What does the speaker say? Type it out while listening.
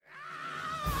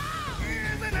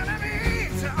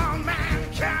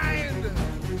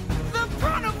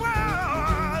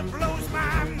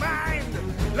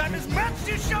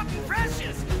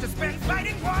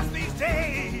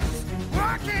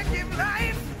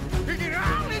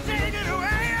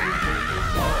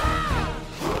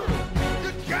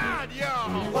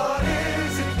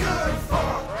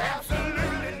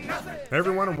Hey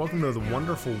everyone, and welcome to the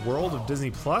wonderful world of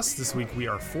Disney Plus. This week we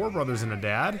are four brothers and a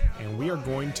dad, and we are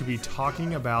going to be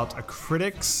talking about a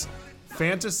critic's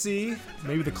fantasy,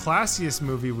 maybe the classiest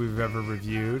movie we've ever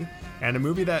reviewed, and a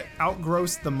movie that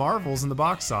outgrossed the Marvels in the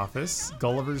box office,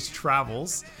 Gulliver's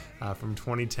Travels, from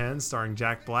 2010, starring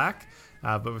Jack Black.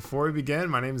 But before we begin,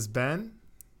 my name is Ben.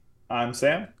 I'm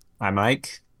Sam. I'm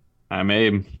Mike. I'm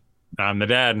Abe. I'm the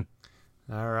dad.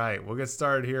 All right, we'll get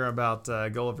started here about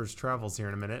Gulliver's Travels here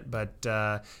in a minute. But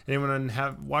anyone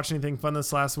have watched anything fun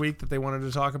this last week that they wanted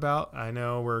to talk about? I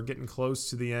know we're getting close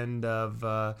to the end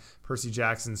of Percy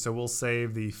Jackson, so we'll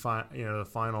save the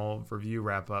final review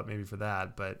wrap up maybe for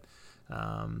that. But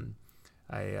I'll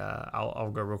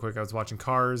go real quick. I was watching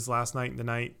Cars last night and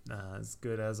tonight. It's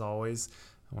good as always.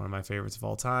 One of my favorites of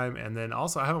all time. And then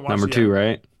also I haven't watched Number it two, yet.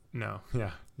 right? No,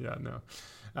 no.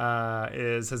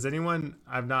 Has anyone,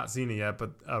 I've not seen it yet,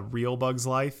 but A Real Bug's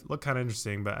Life looked kind of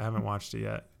interesting, but I haven't watched it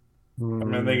yet.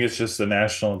 I think it's just the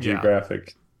National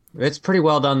Geographic. It's pretty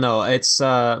well done though. It's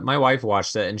my wife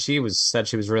watched it and said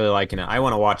she was really liking it. I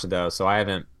want to watch it though, so we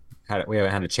haven't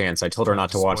had a chance. I told her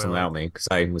not to watch it without me because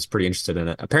I was pretty interested in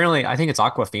it. Apparently, I think it's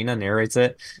Aquafina narrates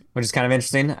it, which is kind of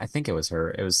interesting. I think it was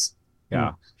her. It was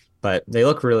but they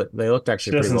looked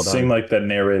actually pretty well done. Doesn't seem like the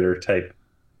narrator type.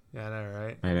 Yeah, I know,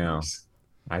 right? I know.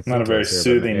 I Not a very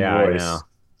soothing voice. I know.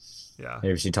 Yeah.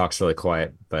 Maybe she talks really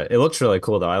quiet, but it looks really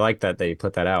cool though. I like that they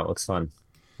put that out. It looks fun.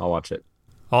 I'll watch it.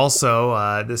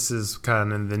 Also, this is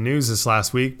kind of in the news this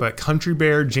last week, but Country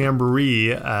Bear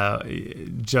Jamboree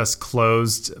just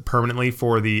closed permanently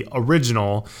for the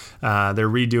original. They're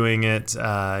redoing it,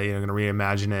 going to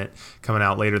reimagine it, coming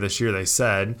out later this year, they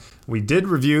said. We did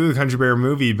review the Country Bear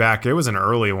movie back. It was an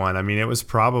early one. I mean, it was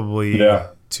probably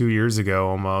 2 years ago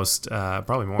almost,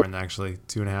 probably more than actually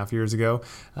 2.5 years ago.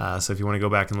 So if you want to go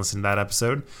back and listen to that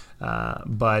episode.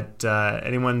 But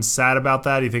anyone sad about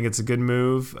that? Do you think it's a good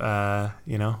move? Where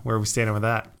are we standing with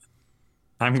that?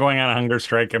 I'm going on a hunger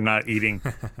strike. I'm not eating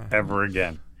ever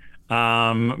again.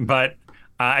 But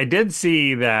I did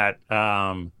see that,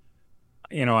 I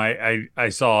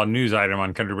saw a news item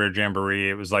on Country Bear Jamboree.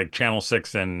 It was like Channel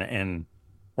 6 in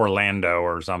Orlando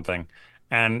or something.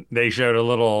 And they showed a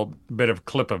little bit of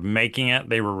clip of making it.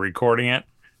 They were recording it.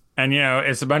 And,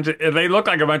 it's they look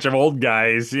like a bunch of old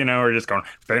guys, who are just going,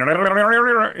 but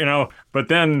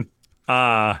then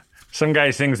some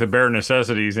guy sings the Bare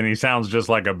Necessities and he sounds just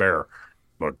like a bear.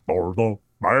 Look for the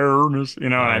bareness,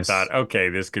 and I thought, okay,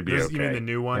 this could be okay. You mean the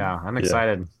new one? Yeah, I'm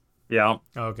excited. Yeah.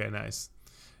 Okay, nice.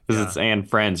 Because it's and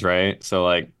friends, right?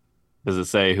 So, does it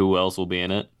say who else will be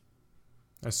in it?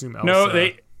 I assume Elsa. No,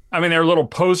 their little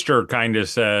poster kind of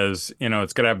says,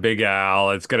 it's going to have Big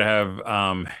Al, it's going to have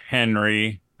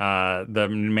Henry, the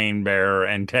main bear,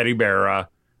 and Teddy Bear. I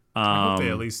hope they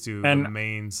at least do the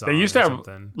main song. They used to have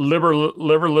Liver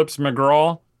Lips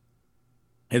McGraw.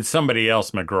 It's somebody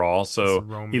else McGraw,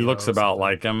 so he looks about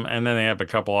like him. And then they have a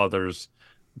couple others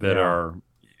that are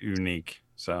unique.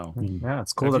 So yeah,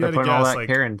 it's cool that they're putting all that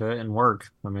care into it and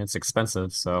work. I mean, it's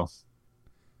expensive, so.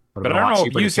 But I don't know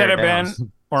if you said it, Ben,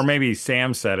 or maybe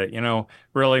Sam said it.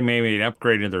 Really, maybe an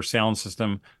upgrade to their sound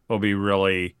system will be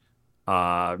really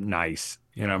nice.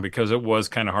 Because it was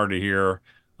kind of hard to hear.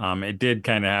 It did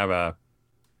kind of have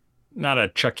not a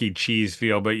Chuck E. Cheese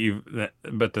feel, but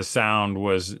the sound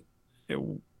was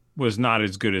not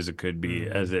as good as it could be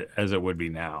as it would be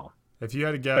now. If you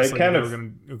had to guess, go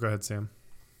ahead, Sam.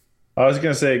 I was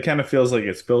going to say it kind of feels like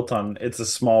it's built on it's a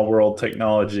small world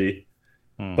technology,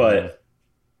 but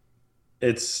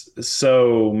it's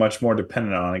so much more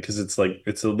dependent on it because it's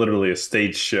literally a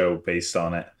stage show based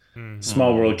on it.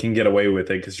 Small world can get away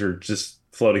with it because you're just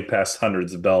floating past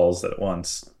hundreds of dolls at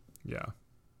once. Yeah.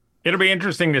 It'll be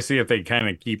interesting to see if they kind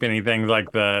of keep anything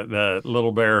like the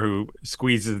little bear who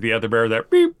squeezes the other bear,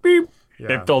 that beep, beep.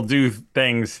 Yeah. If they'll do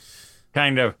things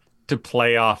kind of to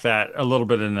play off that a little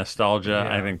bit of nostalgia,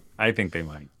 yeah. I think they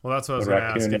might. Well, that's what I was going to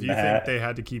ask. If you think they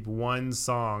had to keep one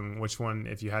song, which one,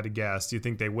 if you had to guess, do you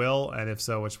think they will? And if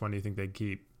so, which one do you think they'd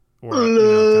keep? Or,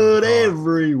 blood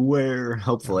everywhere.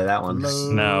 Hopefully that one.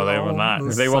 No, they will not.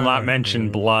 They will not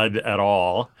mention blood at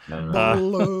all.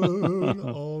 Blood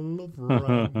all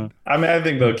around. I mean, I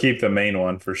think they'll keep the main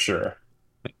one for sure.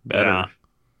 Better. Yeah.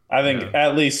 I think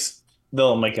at least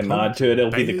they'll make a nod to it. It'll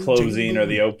be the closing or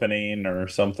the opening or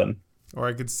something. Or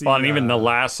I could see. Well, and even the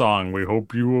last song, "We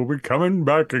hope you will be coming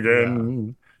back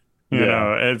again."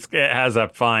 Yeah. It has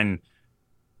a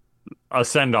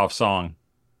send-off song.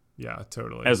 Yeah,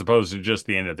 totally. As opposed to just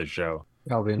the end of the show.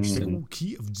 That'll be interesting.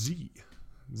 Key of Z.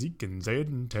 Zeke and Zed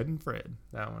and Ted and Fred.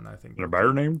 That one, I think. The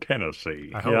bear named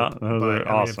Tennessee. I hope. But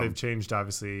I mean, if they've changed,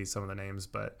 obviously, some of the names,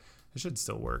 but it should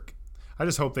still work. I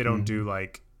just hope they don't do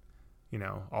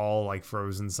all like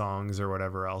Frozen songs or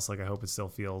whatever else. Like I hope it still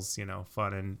feels,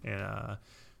 fun and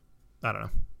I don't know.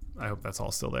 I hope that's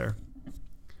all still there.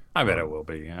 I bet it will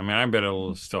be. I mean, I bet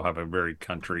it'll still have a very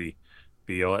country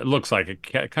feel. It looks like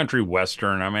a country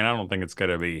western. I mean, I don't think it's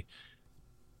going to be,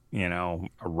 a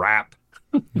rap.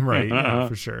 Right. Yeah,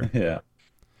 for sure. Yeah.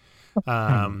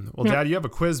 Well, Dad, you have a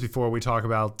quiz before we talk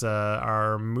about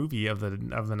our movie of the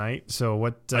night. So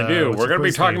what? I do. What's We're your going to be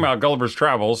quiz talking name? about Gulliver's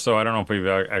Travels, so I don't know if we've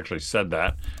actually said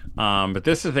that. But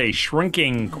this is a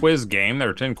shrinking quiz game. There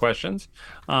are 10 questions.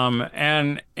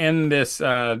 And in this,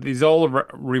 these all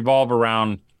revolve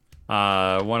around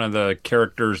one of the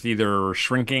characters either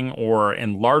shrinking or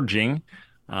enlarging,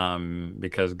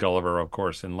 because Gulliver, of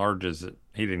course, enlarges it.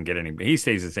 He didn't get any. He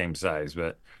stays the same size,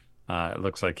 but it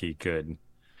looks like he could.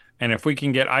 And if we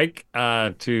can get Ike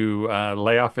to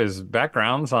lay off his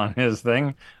backgrounds on his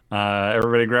thing,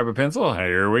 everybody grab a pencil.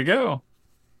 Here we go.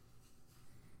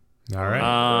 All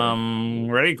right.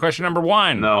 Ready? Question number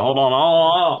 1. No, hold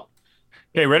on.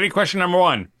 Okay, ready? Question number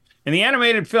 1. In the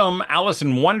animated film Alice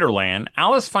in Wonderland,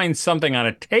 Alice finds something on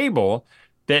a table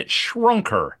that shrunk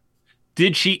her.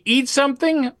 Did she eat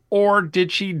something or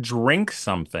did she drink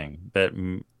something that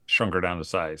shrunk her down to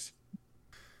size?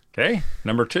 Okay,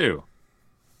 number 2.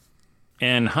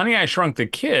 In Honey, I Shrunk the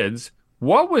Kids,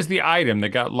 what was the item that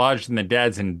got lodged in the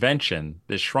dad's invention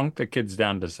that shrunk the kids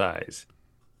down to size?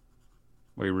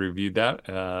 We reviewed that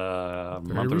a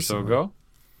month or so ago.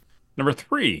 Number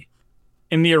 3.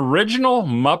 In the original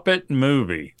Muppet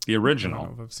movie, I don't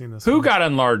know if I've seen this who one. got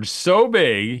enlarged so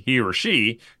big he or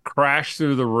she crashed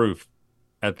through the roof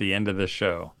at the end of the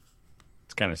show?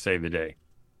 It's kind of save the day.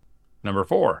 Number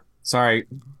 4. Sorry,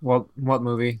 what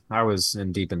movie? I was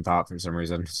in deep in thought for some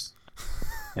reason,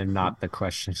 and not the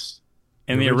question.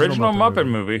 In the original Muppet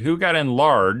movie, who got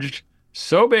enlarged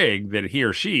so big that he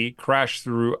or she crashed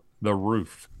through the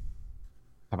roof?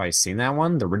 Have I seen that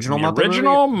one? The original The Muppet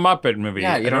original movie? Muppet movie.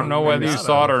 Yeah, I don't know whether you Not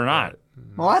saw it of, or not.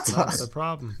 Well, That's the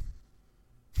problem.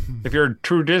 If you're a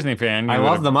true Disney fan, you I would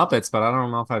love have- the Muppets, but I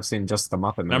don't know if I've seen just the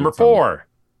Muppet movie. Number 4.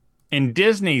 In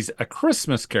Disney's A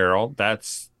Christmas Carol,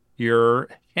 that's your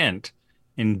hint.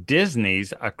 In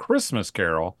Disney's A Christmas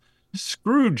Carol,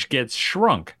 Scrooge gets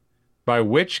shrunk by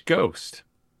which ghost?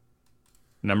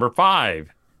 Number 5.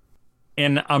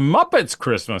 In A Muppet's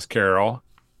Christmas Carol,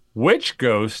 which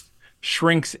ghost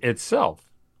shrinks itself?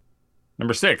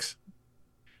 Number 6.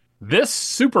 This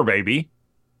super baby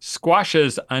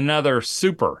squashes another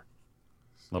super.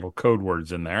 Little code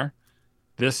words in there.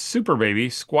 This super baby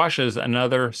squashes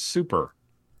another super.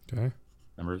 Okay.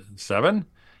 Number 7.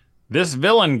 This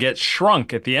villain gets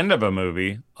shrunk at the end of a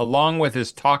movie along with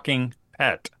his talking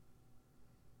pet.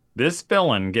 This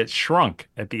villain gets shrunk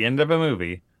at the end of a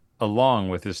movie along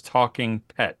with his talking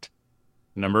pet.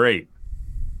 Number 8.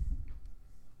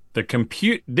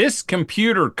 This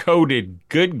computer-coded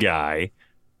good guy.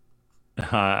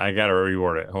 I gotta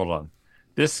reword it. Hold on.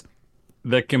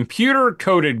 The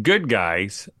computer-coded good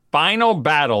guy's final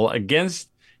battle against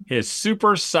his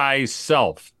super-sized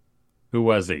self. Who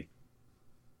was he?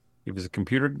 He was a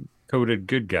computer-coded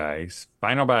good guy's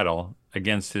final battle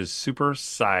against his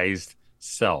super-sized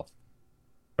self.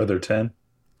 Are there 10?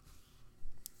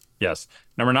 Yes.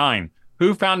 Number 9.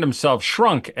 Who found himself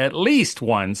shrunk at least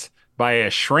once by a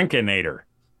shrinkinator?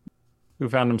 Who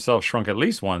found himself shrunk at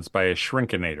least once by a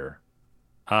shrinkinator?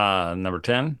 Number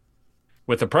 10.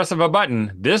 With the press of a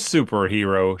button, this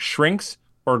superhero shrinks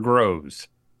or grows.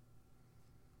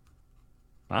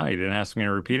 Wow, you didn't ask me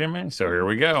to repeat it, man. So here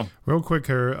we go. Real quick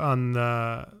here on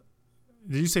the.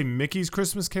 Did you say Mickey's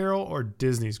Christmas Carol or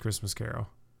Disney's Christmas Carol?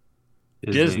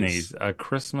 Disney's A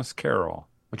Christmas Carol.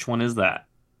 Which one is that?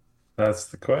 That's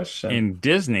the question. In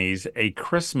Disney's A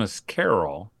Christmas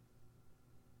Carol.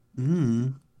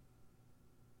 Okay,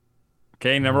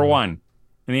 number 1.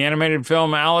 In the animated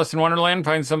film Alice in Wonderland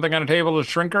finds something on a table to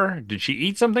shrink her. Did she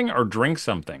eat something or drink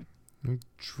something?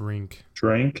 Drink.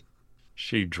 Drink?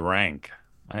 She drank.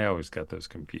 I always got those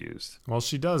confused. Well,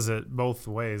 she does it both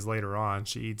ways later on.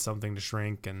 She eats something to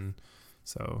shrink, and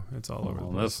so it's all over the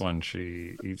Well, place. this one,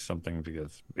 she eats something to get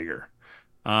bigger.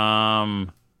 Or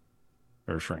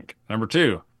shrink. Number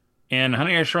 2. In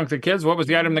Honey, I Shrunk the Kids, what was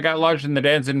the item that got lodged in the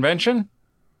dad's invention?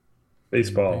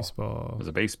 Baseball. Baseball. It was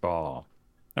a baseball.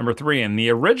 Number 3. In the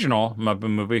original Muppet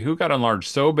movie, who got enlarged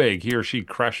so big he or she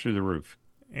crashed through the roof?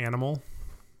 Animal.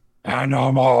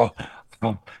 Animal.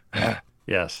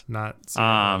 Yes. Not. Seen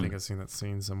I think I've seen that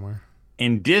scene somewhere.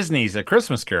 In Disney's A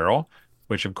Christmas Carol,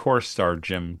 which of course starred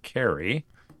Jim Carrey,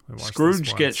 I watched this Scrooge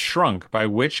once. gets shrunk by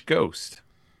which ghost?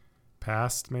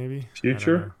 Past, maybe. I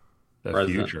Future? The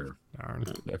Present. future. don't know.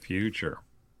 Darn. The future.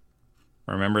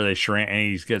 Remember, they shrink, and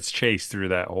he gets chased through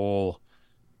that whole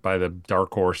by the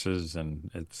dark horses, and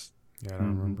it's Yeah, I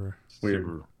don't remember. Weird.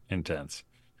 super intense.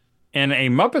 In A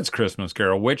Muppet's Christmas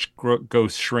Carol, which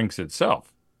ghost shrinks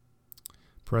itself?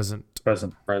 Present.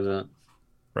 Present.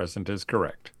 Present is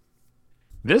correct.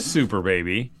 This super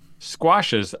baby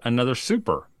squashes another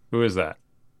super. Who is that?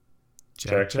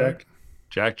 Jack.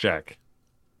 Jack.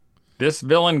 This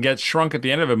villain gets shrunk at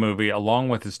the end of a movie along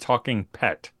with his talking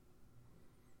pet.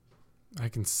 I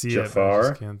can see Jafar? it. But I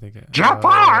just can't think of it.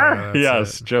 Jafar! That's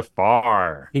Yes, it.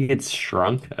 Jafar. He gets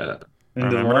shrunk. Into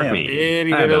the Remember? lamp.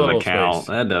 Itty That bitty little doesn't count. space.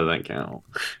 That doesn't count.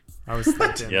 I was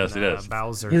thinking Yes, it is.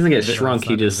 Bowser. He doesn't get No, shrunk. it's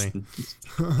He not just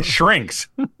Disney. Shrinks.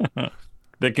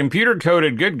 The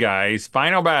computer-coded good guy's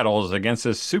final battles against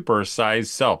his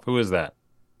super-sized self. Who is that?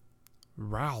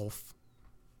 Ralph.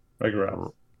 Like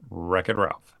Ralph. Wreck-It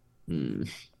Ralph. Hmm.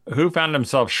 Who found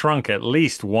himself shrunk at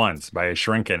least once by a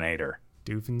shrinkinator?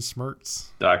 Doofenshmirtz.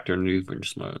 Dr.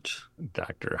 Doofenshmirtz.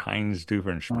 Dr. Heinz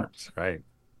Doofenshmirtz, right?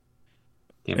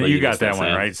 Can't And believe you got missed that one,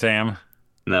 Sam. right, Sam?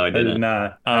 No, I I did didn't.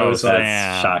 not. Oh, That's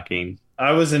Sam. shocking.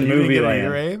 I was in You didn't movie get it land.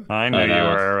 either, Abe? I knew I you know.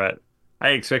 were, but I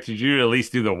expected you to at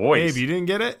least do the voice. Abe, you didn't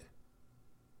get it?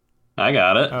 I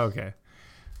got it. Oh, okay.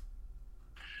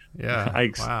 Yeah.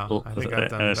 Wow. I think I've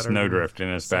done a better snowdrift than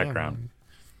in his Sam. background.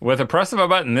 With a press of a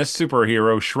button, this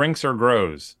superhero shrinks or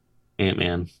grows.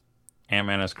 Ant-Man.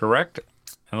 Ant-Man is correct.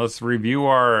 And let's review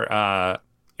our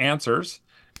answers.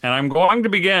 And I'm going to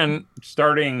begin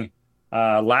starting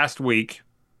last week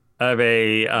of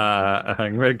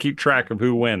I'm going to keep track of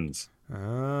who wins.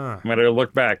 Ah. I'm going to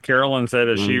look back. Carolyn said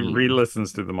as she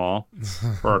re-listens to them all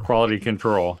for our quality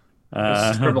control.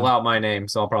 Just scribble out my name,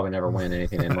 so I'll probably never win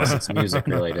anything unless it's music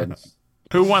related.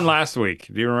 Who won last week?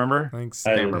 Do you remember? Thanks,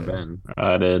 Sam or Sam. Ben.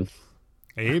 I did.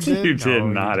 Abe did? You did No,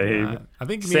 not, Abe. I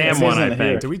think me Sam and won, Sam's I not think.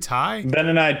 here. Did we tie? Ben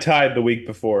and I tied the week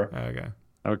before. Okay.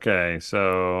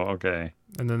 Okay.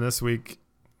 And then this week,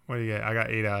 what do you get? I got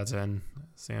 8 out of 10.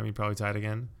 Sam, you probably tied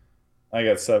again. I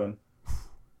got 7.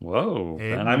 Whoa.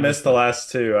 Abe? Ben. I missed the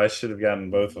last 2. I should have gotten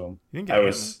both of them. You didn't get I eight.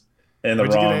 was in the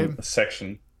What'd you get, wrong Abe?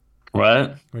 section.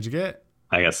 What? What'd you get?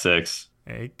 I got 6.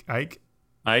 Ike? Ike,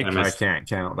 I I missed can't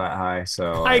count that high,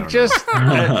 so I Ike don't just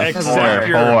accept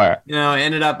your... Four. You know,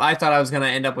 I thought I was gonna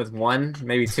end up with 1,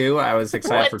 maybe 2. I was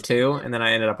excited for 2, and then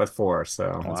I ended up with 4.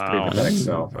 So that's pretty Wow. pathetic.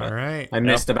 So but All right. I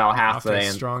missed about half Off the to a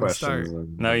strong questions. start.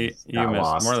 and No, you got missed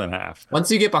lost. more than half. Once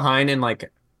you get behind in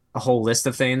like a whole list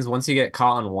of things, once you get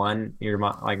caught on one, You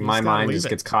my just mind gotta just leave it.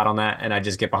 gets caught on that, and I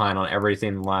just get behind on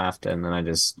everything left, and then I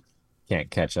just can't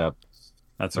catch up.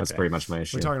 That's That's okay. pretty much my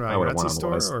issue. We're talking I about would've won Etsy store,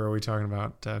 otherwise. or are we talking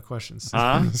about questions?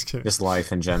 Huh? Just kidding. Just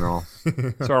life in general.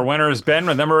 So our winner is Ben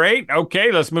with number 8.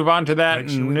 Okay, let's move on to that Make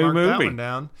sure we new mark that movie. one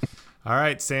down. All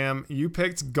right, Sam, you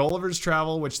picked Gulliver's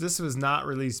Travel, which this was not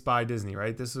released by Disney,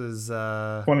 right? This was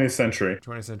 20th century.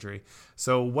 20th century.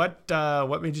 So what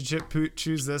made you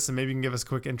choose this, and maybe you can give us a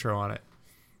quick intro on it.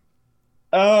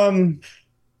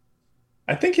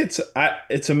 I think it's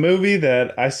a movie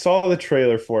that I saw the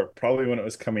trailer for it probably when it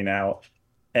was coming out,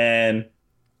 and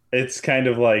it's kind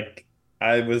of like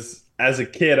as a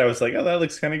kid I was like, oh, that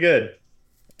looks kind of good,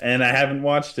 and I haven't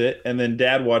watched it, and then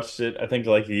Dad watched it I think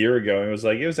like a year ago and it was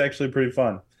like it was actually pretty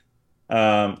fun.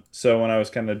 So when I was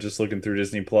kind of just looking through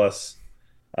Disney Plus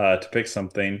to pick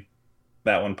something,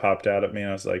 that one popped out at me and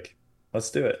I was like, let's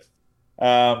do it.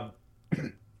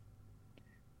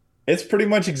 It's pretty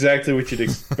much exactly what you'd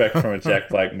expect from a Jack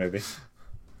Black movie.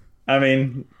 I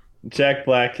mean, Jack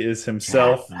Black is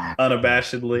himself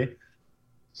unabashedly,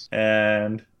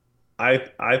 and I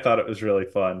thought it was really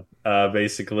fun.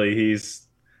 Basically, he's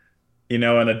in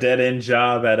a dead end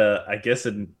job at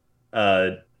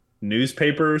a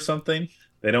newspaper or something.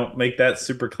 They don't make that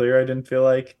super clear. I didn't feel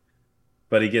like,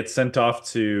 but he gets sent off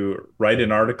to write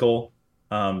an article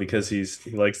because he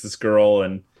likes this girl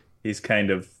and he's kind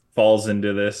of falls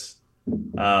into this.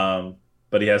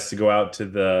 But he has to go out to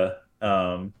the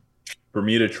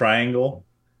Bermuda Triangle,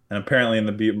 and apparently in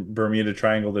the Bermuda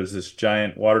Triangle there's this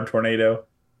giant water tornado.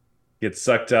 Gets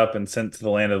sucked up and sent to the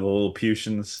land of the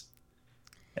Lilliputians,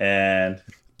 and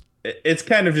it's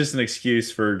kind of just an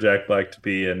excuse for Jack Black to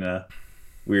be in a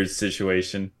weird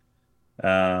situation.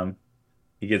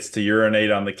 He gets to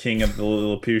urinate on the king of the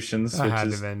Lilliputians, I which had to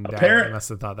is have been. apparent. I must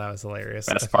have thought that was hilarious.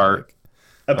 Best part.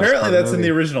 Apparently, part of that's the in the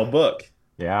movie. original book.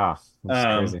 Yeah, that's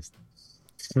Um, crazy.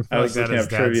 I was like that looking as up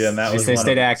trivia, and that At was least they one of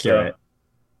stayed them, accurate.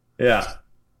 so, yeah,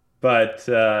 but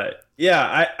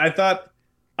I thought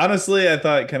honestly, I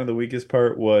thought kind of the weakest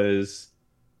part was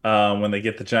when they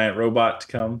get the giant robot to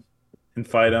come and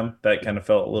fight him. That kind of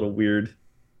felt a little weird.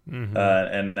 and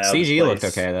now the CG looked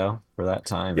place- okay though for that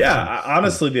time. Yeah,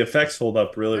 honestly, the effects hold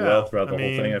up really well throughout the whole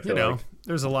thing. I feel like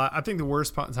there's a lot. I think the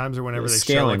worst times are whenever The they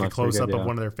show scaling like a looks pretty close up good, of yeah.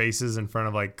 one of their faces in front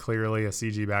of like clearly a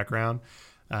CG background.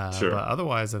 Sure. But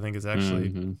otherwise, I think it's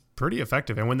actually pretty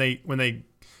effective. And when they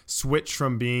switch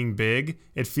from being big,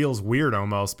 it feels weird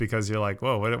almost because you're like,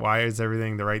 whoa, why is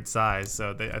everything the right size?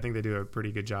 So I think they do a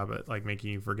pretty good job at like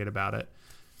making you forget about it.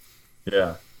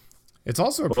 yeah. It's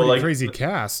also a pretty crazy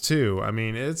cast too. I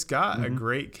mean, it's got a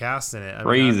great cast in it. I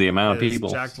Crazy mean, amount of people.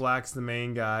 Jack Black's the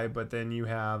main guy, but then you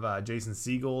have Jason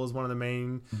Segel is one of the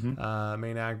main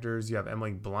main actors. You have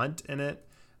Emily Blunt in it.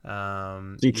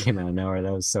 She came out of nowhere.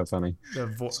 That was so funny.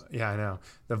 Yeah, I know.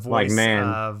 The voice man.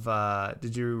 of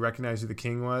did you recognize who the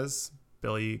king was?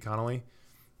 Billy Connolly.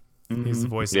 He's the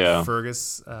voice Yeah. of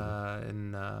Fergus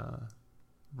in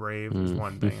Brave. There's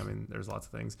one thing. I mean, there's lots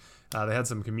of things. They had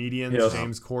some comedians. Yes.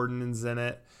 James Corden's in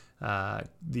it.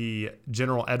 The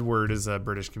General Edward is a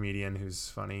British comedian who's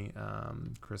funny.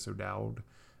 Chris O'Dowd.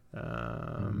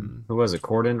 Who was it?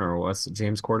 Corden or was it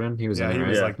James Corden? He was Yeah, in he it,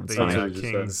 was right? like That's the funny. what you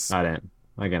just king's. said. I didn't.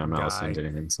 Again, I'm not guy. listening to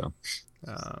anything. So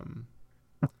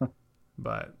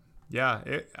But yeah,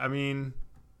 I mean,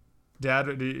 Dad,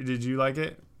 did you like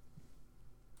it?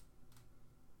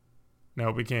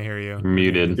 No, we can't hear you.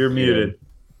 Muted. You're muted.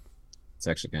 it's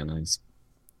actually kind of nice.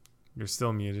 You're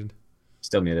still muted.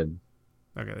 Still muted.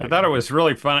 Okay. I thought it was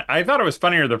really fun. I thought it was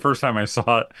funnier the first time I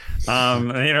saw it.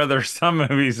 There's some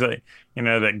movies that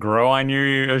that grow on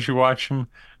you as you watch them.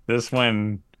 This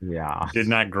one Yeah. did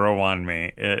not grow on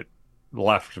me. It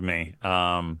left me.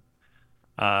 But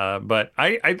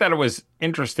I thought it was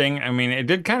interesting. I mean, it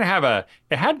did kind of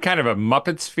it had kind of a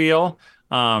Muppets feel,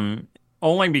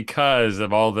 only because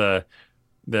of all the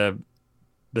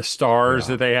stars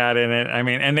that they had in it. I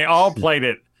mean, and they all played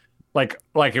it like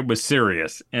it was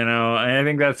serious, And I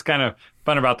think that's kind of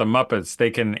fun about the Muppets. They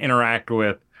can interact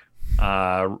with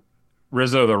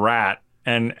Rizzo the Rat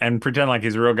and pretend like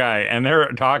he's a real guy, and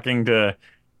they're talking to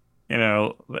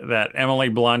that Emily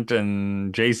Blunt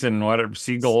and Jason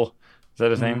Segel. Is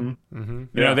that his name?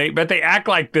 Mm-hmm. But they act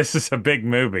like this is a big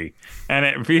movie, and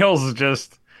it feels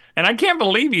just. And I can't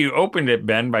believe you opened it,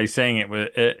 Ben, by saying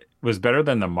it was better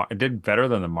than it did better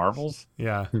than the Marvels.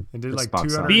 Yeah, it did The like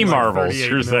box 200. office. B Marvels, 38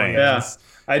 you're saying. million. Yeah.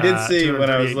 I did see when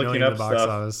I was 238 looking million up at the box stuff.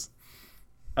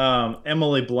 office.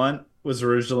 Emily Blunt was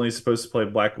originally supposed to play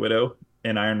Black Widow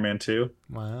in Iron Man 2,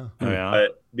 Wow. Oh, yeah.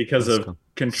 but because That's of cool.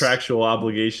 contractual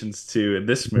obligations to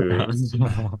this movie,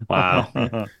 Wow. she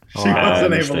wasn't able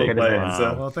mistake. to play Wow. it.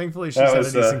 So Well, thankfully she's That had a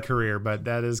was, decent career, but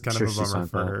that is kind Sure, of a she's bummer not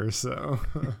for bad. her. So,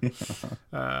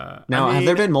 Now, I have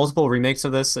there mean, been multiple remakes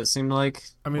of this? It seemed like,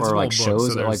 I mean, it's or an like old book,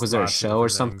 shows, so or like there's was there a lots of show or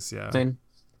different something? things,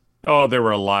 Oh, there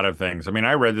were a lot of things. I mean,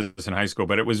 I read this in high school,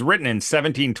 but it was written in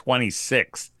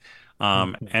 1726.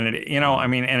 And it, I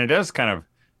mean, and it does kind of,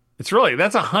 that's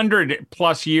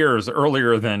 100+ years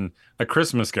earlier than A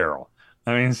Christmas Carol.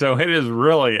 I mean, so it is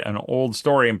really an old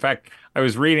story. In fact, I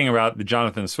was reading about the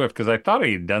Jonathan Swift because I thought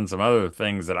he'd done some other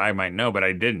things that I might know, but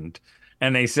I didn't.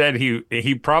 And they said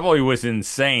he probably was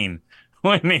insane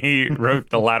when he wrote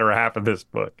the latter half of this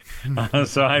book.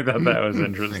 So I thought that was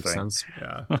interesting. Makes sense.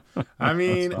 Yeah. I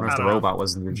mean, Or I if the don't know. robot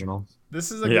was the original. This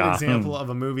is a good Yeah. example of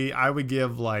a movie I would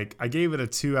give I gave it a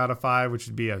 2 out of 5, which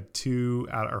would be a 2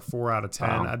 out or 4 out of 10.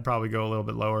 Wow. I'd probably go a little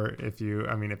bit lower if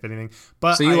anything.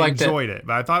 But So you I liked it? enjoyed it.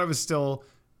 But I thought it was still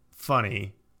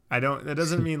funny. That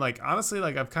doesn't mean honestly,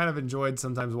 I've kind of enjoyed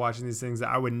sometimes watching these things that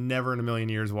I would never in a million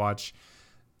years watch.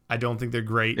 I don't think they're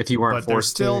great. If you weren't but there forced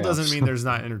to, still yeah. doesn't mean there's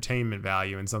not entertainment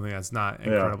value in something that's not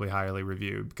incredibly highly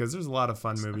reviewed, because there's a lot of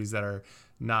fun movies that are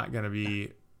not going to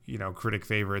be, critic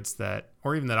favorites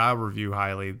or even that I'll review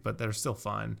highly, but they're still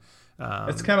fun.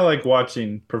 it's kind of like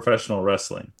watching professional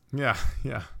wrestling. Yeah.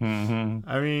 Yeah. Mm-hmm.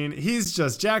 I mean, he's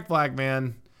just Jack Black,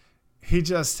 man. He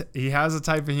has a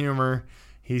type of humor.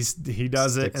 He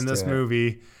does it Sticks in this to it.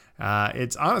 movie.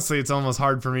 It's almost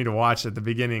hard for me to watch at the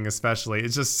beginning, especially.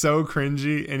 It's just so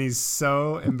cringy, and he's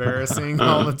so embarrassing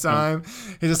all the time.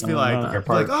 He just be like,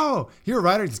 "Oh, you're a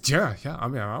writer?" Yeah,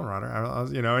 I'm a writer.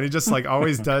 And he just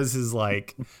always does his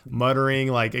muttering,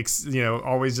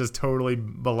 always just totally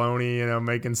baloney,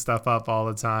 making stuff up all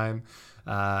the time.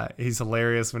 He's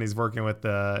hilarious when he's working with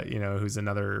who's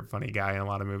another funny guy in a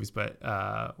lot of movies, but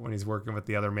when he's working with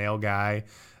the other male guy,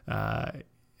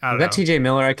 I don't know. That T.J.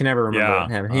 Miller, I can never remember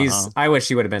Yeah, him. I wish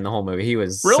he would have been the whole movie. He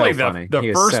was Really, so funny. the He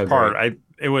was first so part, great.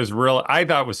 it was real. I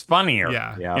thought it was funnier.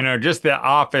 Yeah. Yeah. You know, just the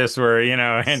office where, you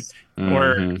know, and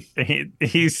where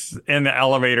he's in the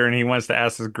elevator and he wants to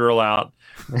ask this girl out.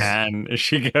 And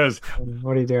she goes,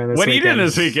 What are you doing this "What are you doing weekend?"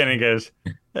 this weekend?" He goes,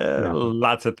 No.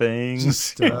 lots of things. Just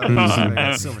stuff. I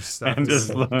got so much stuff. and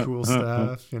Just just- cool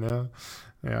stuff, you know.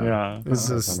 Yeah. Yeah. It's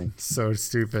Oh, just funny. so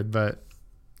stupid, but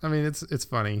I mean, it's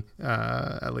funny,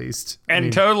 at least. I And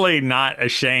mean, totally not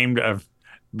ashamed of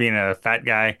being a fat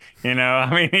guy. You know,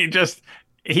 I mean,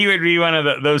 he would be one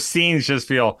of those scenes just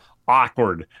feel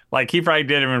awkward. Like he probably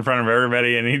did him in front of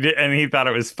everybody, and he thought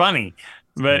it was funny,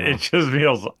 but Yeah. it just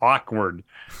feels awkward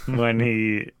when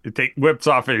he whips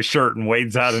off his shirt and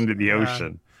wades out into the Yeah.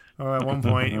 ocean. oh, at one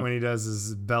point when he does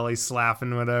his belly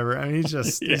slapping, whatever. I mean,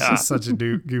 he's Yeah. just such a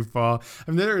goofball.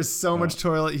 I mean, there is so much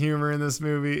toilet humor in this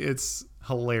movie. It's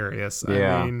hilarious.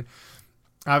 Yeah. I mean,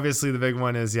 obviously the big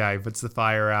one is he puts the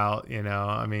fire out. You know,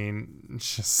 I mean,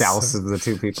 it's just Douses the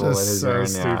two people with just his so urine.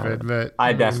 stupid. But I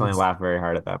mean, definitely laughed very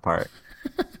hard at that part.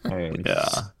 I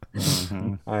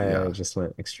Yeah. just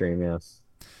went extreme, yeah.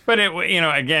 But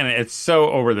again, it's so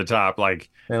over the top. Like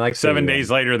And like 7 the, days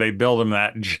later, they build him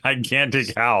that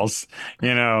gigantic house.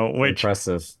 You know, which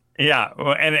impressive. yeah,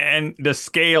 well, and the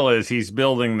scale is he's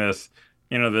building this.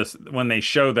 You know, this when they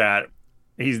show that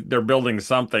they're building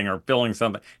something or filling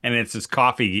something, and it's his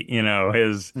coffee. You know,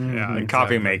 his Yeah,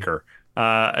 coffee exactly. maker.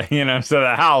 You know, so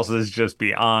the house is just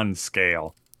beyond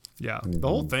scale. Yeah, the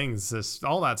whole thing's just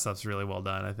all that stuff's really well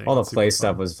done. I think All the It's super play fun.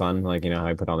 stuff was fun. Like, how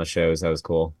he put on the shows. That was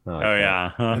cool. I like Oh that.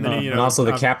 yeah, And then And also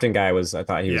the I've- captain guy I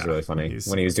thought he was Yeah, really funny he's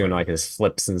when he was super doing funny. like his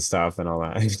flips and stuff and all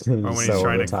that. or when he's So over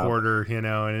trying the to top. quarter,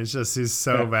 and it's just he's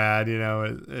so bad,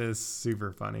 it's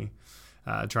super funny.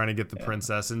 Trying to get the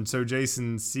princess, and so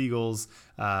Jason Segel's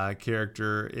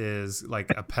character is like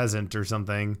a peasant or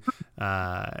something,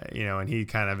 and he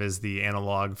kind of is the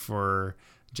analog for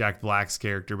Jack Black's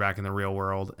character back in the real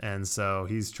world, and so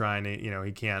he's trying to,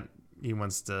 he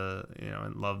wants to,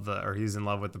 he's in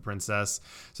love with the princess.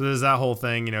 So there's that whole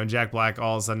thing, Jack Black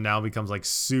all of a sudden now becomes like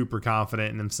super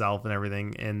confident in himself and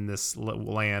everything in this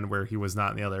land where he was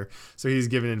not in the other. So he's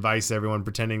giving advice to everyone,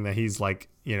 pretending that he's like,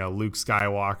 Luke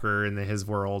Skywalker in his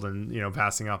world and,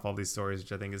 passing off all these stories,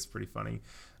 which I think is pretty funny.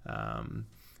 And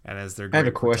as their I have great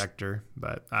a question. protector,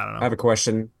 but I don't know. I have a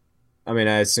question. I mean,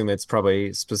 I assume it's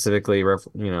probably specifically,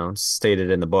 stated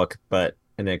in the book,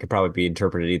 and it could probably be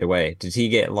interpreted either way. Did he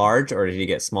get large or did he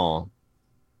get small?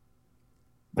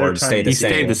 They're Or stay tiny. the He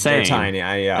same? stayed the same. They're tiny.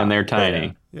 Yeah. And they're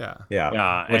tiny. Yeah. Yeah.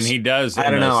 yeah, Which, and he does. I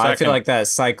in don't the know. I feel second- like that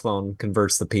cyclone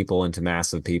converts the people into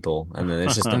massive people, and then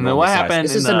it's just a And then normal what size. happened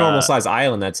It's in just a normal the- size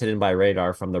island that's hidden by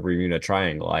radar from the Bermuda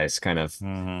Triangle. I just kind of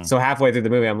Mhm. so halfway through the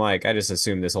movie, I'm like, I just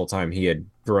assumed this whole time he had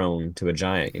grown to a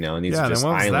giant, and these Yeah, are just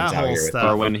then what was islands that out whole here. stuff?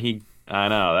 Or when I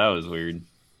know, that was weird.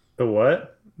 The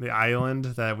what? The island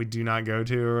that we do not go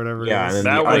to or whatever. Yeah, it and is.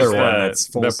 then That the was other one that's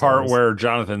full the part size. where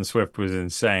Jonathan Swift was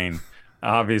insane,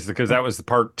 obviously, because that was the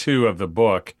part 2 of the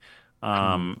book.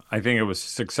 I think it was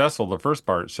successful the first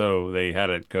part, so they had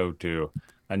it go to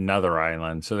another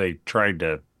island. So they tried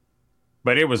to,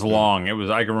 but it was long. It was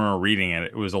I can remember reading it.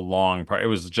 It was a long part. It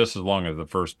was just as long as the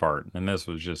first part, and this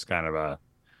was just kind of a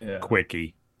Yeah.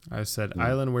 quickie. I said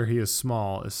island where he is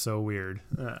small is so weird.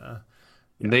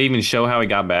 Did they even show how he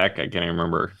got back? I can't even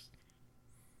remember.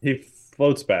 He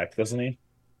floats back, doesn't he?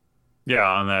 Yeah,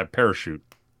 on that parachute,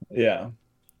 Yeah.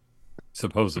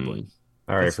 supposedly.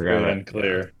 I already It's forgot really it.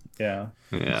 unclear. Yeah.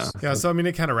 Yeah. Yeah, so I mean,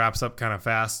 it kind of wraps up kind of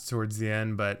fast towards the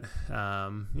end, but I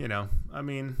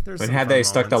mean, there's. But some had fun they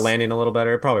stuck the moments. landing a little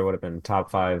better, it probably would have been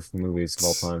top 5 movies of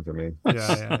all time for me.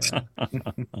 Yeah.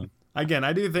 Again,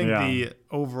 I do think Yeah. the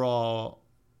overall,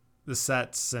 the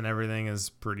sets and everything is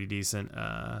pretty decent.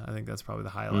 I think that's probably the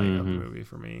highlight of the movie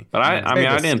for me. But I mean, I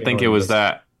Vegas, didn't think it Vegas. was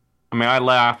that. I mean, I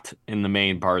laughed in the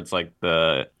main parts, like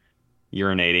the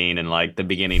urinating and like the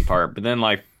beginning part. But then,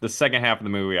 like the second half of the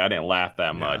movie, I didn't laugh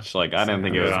that much. Like, I didn't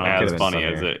think it was Yeah. as Could've been funny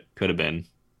as funnier. it could have been.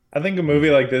 I think a movie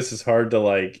like this is hard to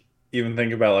like even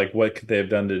think about like what could they have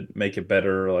done to make it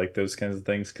better or like those kinds of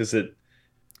things because it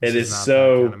This is not that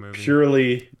so kind of movie.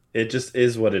 purely it just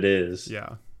is what it is.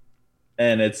 Yeah.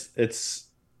 And it's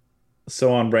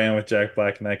so on brand with Jack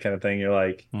Black and that kind of thing. You're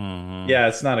like, Mhm. yeah,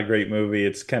 it's not a great movie.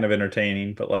 It's kind of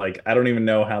entertaining, but like I don't even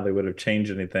know how they would have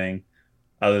changed anything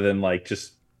other than like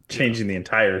just changing the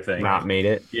entire thing. Not made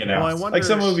it. You know, Well, I wonder- like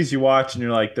some movies you watch and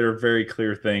you're like, there are very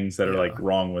clear things that are Yeah. like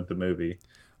wrong with the movie.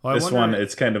 Well, I This wonder- one,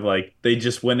 it's kind of like they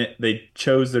just went it. They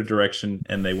chose their direction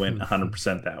and they went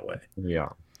 100% that way. Yeah.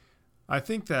 I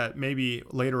think that maybe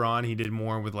later on he did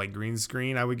more with like green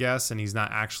screen, I would guess, and he's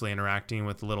not actually interacting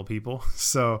with the little people.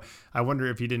 So I wonder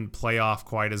if he didn't play off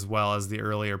quite as well as the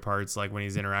earlier parts, like when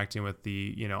he's interacting with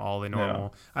the, all the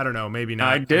normal. Yeah. I don't know, maybe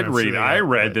not. I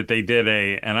read that they did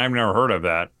and I've never heard of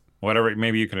that. Whatever,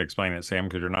 maybe you can explain it, Sam,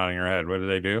 because you're nodding your head. What do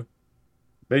they do?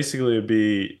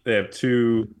 Basically, they have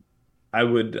two. I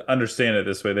would understand it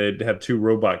this way: they'd have two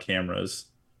robot cameras,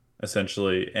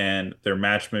 essentially, and they're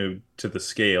match moved to the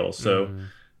scale. So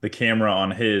the camera on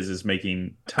his is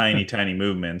making tiny, tiny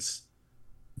movements,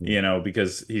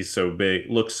 because he's so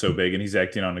big, looks so big, and he's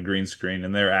acting on a green screen,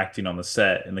 and they're acting on the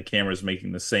set, and the camera's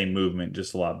making the same movement,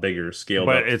 just a lot bigger, scaled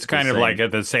up. But it's kind of like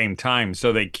at the same time,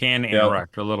 so they can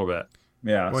interact a little bit.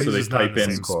 Yeah, well, so they type in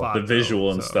the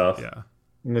visual and stuff. Yeah.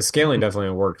 And the scaling definitely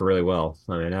worked really well.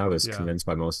 I mean, I was convinced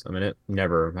by most. I mean,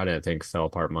 I didn't think fell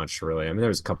apart much, really. I mean, there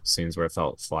was a couple scenes where it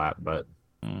felt flat, but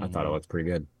I thought it looked pretty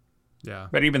good. Yeah.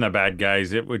 But even the bad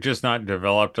guys, it would just not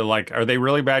develop to like, are they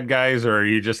really bad guys, or are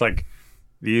you just like,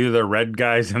 these are the red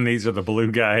guys and these are the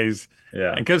blue guys?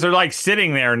 Yeah. Because they're like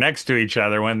sitting there next to each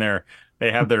other when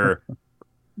they have their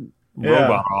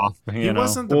robot off. He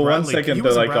wasn't the Bradley. 1 second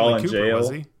they're like all in jail.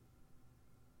 Was he?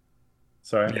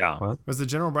 Sorry. Yeah. What? Was the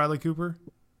General Bradley Cooper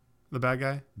the bad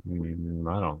guy?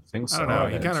 I don't think so. I don't know.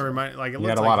 He kind of reminded, like, it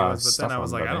looked like he was, but then I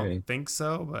was like, I don't think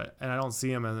so. But and I don't see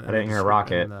him. I didn't hear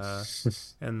Rocket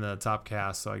in the top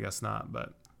cast, so I guess not.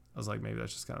 But I was like, maybe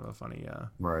that's just kind of a funny,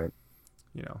 right?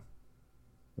 Thing.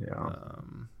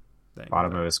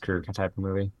 Bottom of his career type of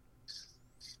movie.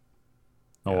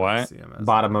 Oh, what?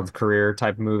 Bottom of career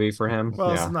type of movie for him.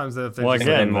 Well, sometimes if they're just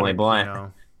Emily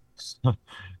Blunt.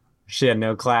 She had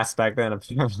no class back then.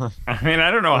 I mean,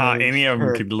 I don't know how any of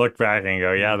them could look back and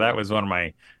go, yeah, that was one of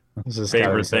my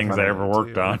favorite things I ever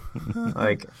worked on.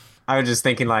 Like, I was just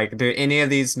thinking, like, do any of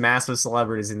these massive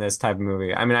celebrities in this type of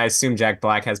movie? I mean, I assume Jack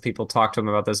Black has people talk to him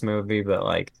about this movie, but,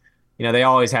 like, they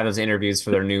always have those interviews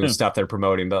for their new stuff they're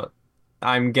promoting. But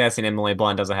I'm guessing Emily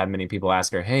Blunt doesn't have many people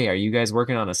ask her, hey, are you guys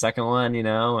working on a second one,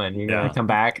 and you're going to come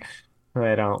back?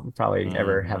 I don't probably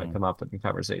ever have it come up in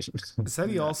conversation. It said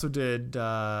he also did.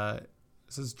 It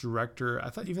says director. I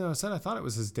thought I thought it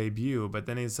was his debut, but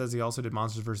then it says he also did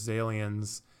Monsters vs.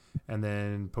 Aliens, and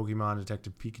then Pokemon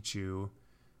Detective Pikachu.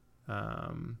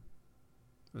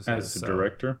 As a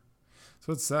director.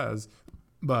 So it says,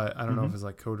 but I don't know if it's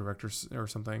like co-director or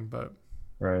something. But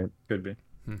right, could be.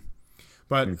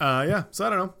 But yeah, so I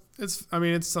don't know. It's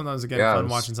sometimes fun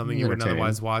watching something you wouldn't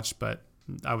otherwise watch, but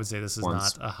I would say this is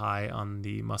not a high on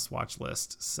the must-watch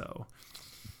list. So,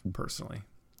 personally,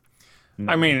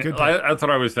 I mean, that's what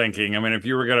I was thinking. I mean, if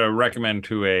you were going to recommend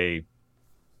to a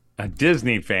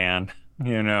Disney fan,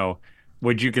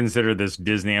 would you consider this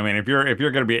Disney? I mean, if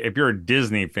you're a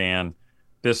Disney fan,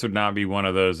 this would not be one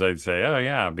of those I'd say, oh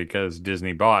yeah, because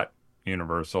Disney bought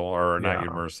Universal or not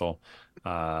Universal,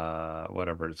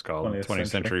 whatever it's called, 20th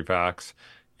Century Fox.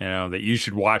 That you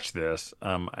should watch this.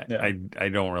 I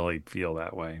don't really feel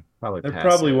that way. There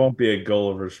probably won't be a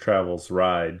Gulliver's Travels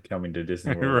ride coming to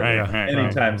Disney World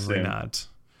anytime soon. Not.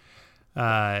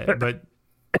 But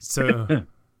so,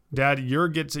 Dad,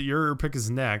 your pick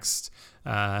is next.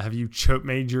 Have you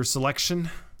made your selection?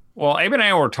 Well, Abe and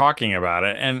I were talking about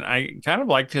it, and I kind of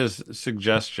liked his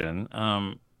suggestion.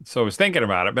 So I was thinking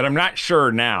about it, but I'm not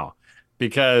sure now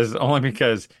because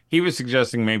he was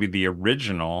suggesting maybe the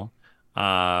original.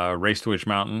 Race to Witch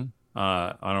Mountain.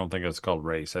 I don't think it's called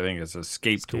Race. I think it's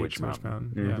Escape to Witch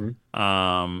Mountain.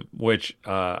 Which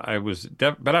I was,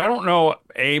 but I don't know,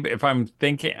 Abe. If I'm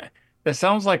thinking, it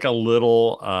sounds like a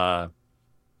little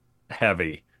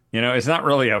heavy. It's not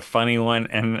really a funny one,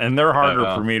 and they're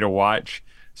harder for me to watch.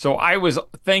 So I was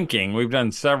thinking, we've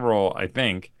done several. I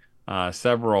think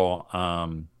several.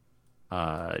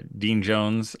 Dean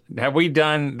Jones. Have we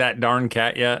done That Darn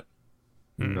Cat yet?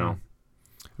 No.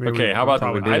 Okay, how about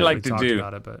I'd like to do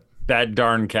That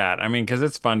Darn Cat. I mean, because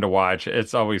it's fun to watch.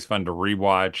 It's always fun to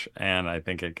rewatch, and I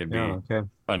think it could be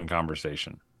fun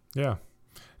conversation. Yeah,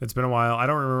 it's been a while. I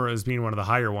don't remember it as being one of the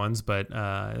higher ones, but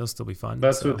it'll still be fun.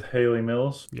 That's with Haley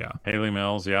Mills. Yeah, Haley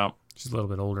Mills. Yeah, she's a little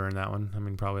bit older in that one. I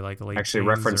mean, probably like late. Actually,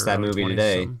 referenced that movie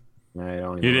today. I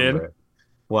don't even remember it.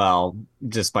 Well,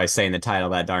 just by saying the title,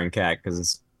 That Darn Cat,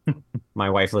 because my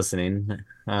wife listening.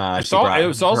 It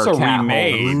was also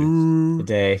remade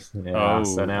today. Yeah,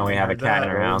 so now we have a cat in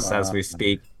our house as we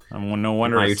speak. No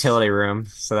wonder my utility room.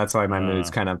 So that's why my mood's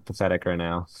kind of pathetic right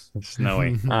now.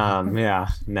 Snowy. Yeah.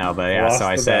 No, but yeah. So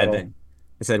I said,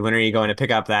 when are you going to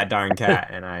pick up That Darn Cat?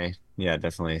 And I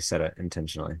definitely said it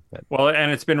intentionally. But. Well,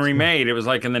 and it's been remade. It was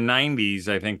like in the 90s.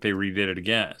 I think they redid it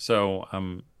again. So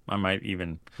I might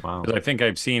even. Wow. Because I think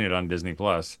I've seen it on Disney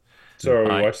Plus. So are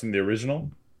we watching the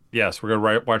original? Yes, we're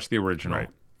gonna watch the original. Right.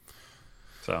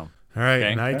 So. All right,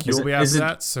 Okay. Nike, you'll be after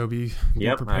that, so be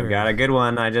Yep, prepared. I've got a good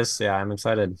one. I'm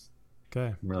excited.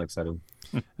 Okay. I'm really excited.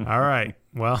 All right.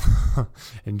 Well,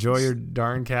 enjoy your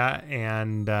darn cat,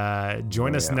 and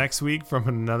join us next week from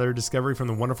another discovery from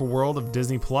the wonderful world of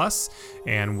Disney Plus,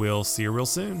 and we'll see you real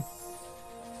soon.